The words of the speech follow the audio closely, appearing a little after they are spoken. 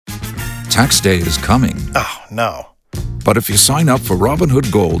Tax day is coming. Oh, no. But if you sign up for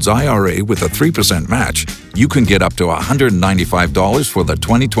Robinhood Gold's IRA with a 3% match, you can get up to $195 for the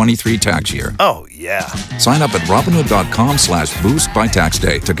 2023 tax year. Oh, yeah. Sign up at Robinhood.com/boost by tax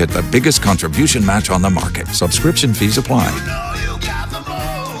day to get the biggest contribution match on the market. Subscription fees apply.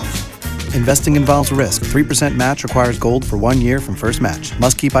 Investing involves risk. 3% match requires gold for 1 year from first match.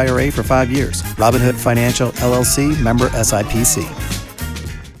 Must keep IRA for 5 years. Robinhood Financial, LLC, member SIPC.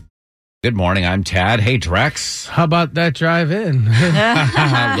 Good morning, I'm Tad. Hey, Drex. How about that drive-in?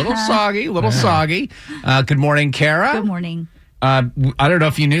 A little soggy. Good morning, Kara. Good morning. I don't know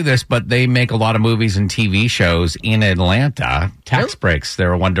if you knew this, but they make a lot of movies and TV shows in Atlanta. Tax breaks,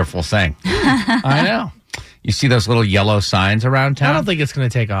 they're a wonderful thing. I know. You see those little yellow signs around town? I don't think it's going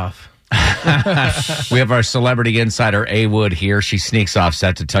to take off. We have our celebrity insider, A. Wood, here. She sneaks off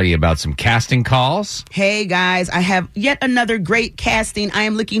set to tell you about some casting calls. Hey, guys, I have yet another great casting. I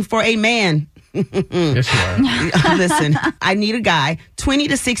am looking for a man. Yes, you are. Listen, I need a guy, 20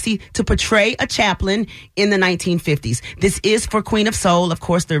 to 60, to portray a chaplain in the 1950s. This is for Queen of Soul, of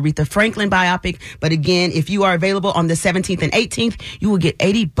course, the Aretha Franklin biopic. But again, if you are available on the 17th and 18th, you will get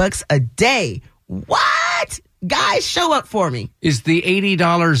 $80 a day. What? Guys, show up for me. Is the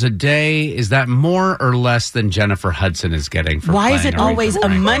 $80 a day, is that more or less than Jennifer Hudson is getting for Why playing is it Aretha always a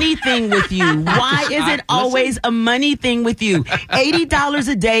Franklin? money thing with you? Why is it always a money thing with you? $80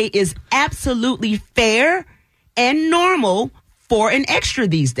 a day is absolutely fair and normal for an extra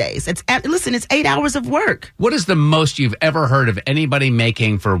these days. Listen, it's 8 hours of work. What is the most you've ever heard of anybody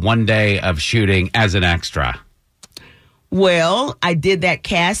making for 1 day of shooting as an extra? Well, I did that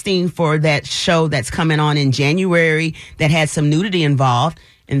casting for that show that's coming on in January that had some nudity involved,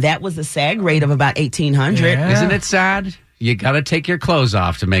 and that was a SAG rate of about $1,800. Yeah. Isn't it sad? You got to take your clothes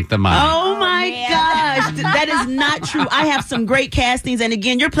off to make the money. Oh my gosh, that is not true. I have some great castings, and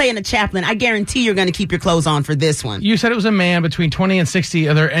again, you're playing a chaplain. I guarantee you're going to keep your clothes on for this one. You said it was a man between 20 and 60.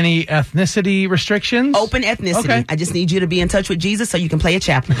 Are there any ethnicity restrictions? Open ethnicity. Okay. I just need you to be in touch with Jesus so you can play a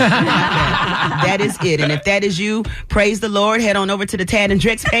chaplain. That is it. And if that is you, praise the Lord. Head on over to the Tad and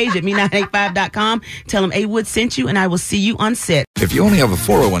Drex page at me985.com. Tell them A. Wood sent you, and I will see you on set. If you only have a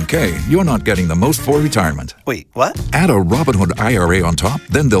 401k, you're not getting the most for retirement. Wait, what? Add a Robinhood IRA on top,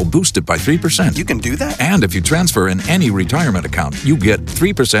 then they'll boost it by 3%. You can do that? And if you transfer in any retirement account, you get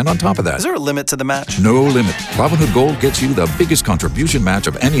 3% on top of that. Is there a limit to the match? No limit. Robinhood Gold gets you the biggest contribution match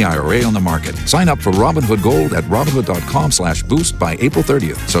of any IRA on the market. Sign up for Robinhood Gold at Robinhood.com/boost by April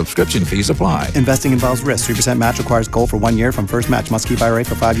 30th. Subscription fees apply. Investing involves risk. 3% match requires gold for 1 year from first match. Must keep IRA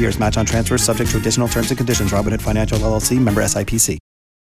for 5 years. Match on transfers subject to additional terms and conditions. Robinhood Financial, LLC, member SIPC.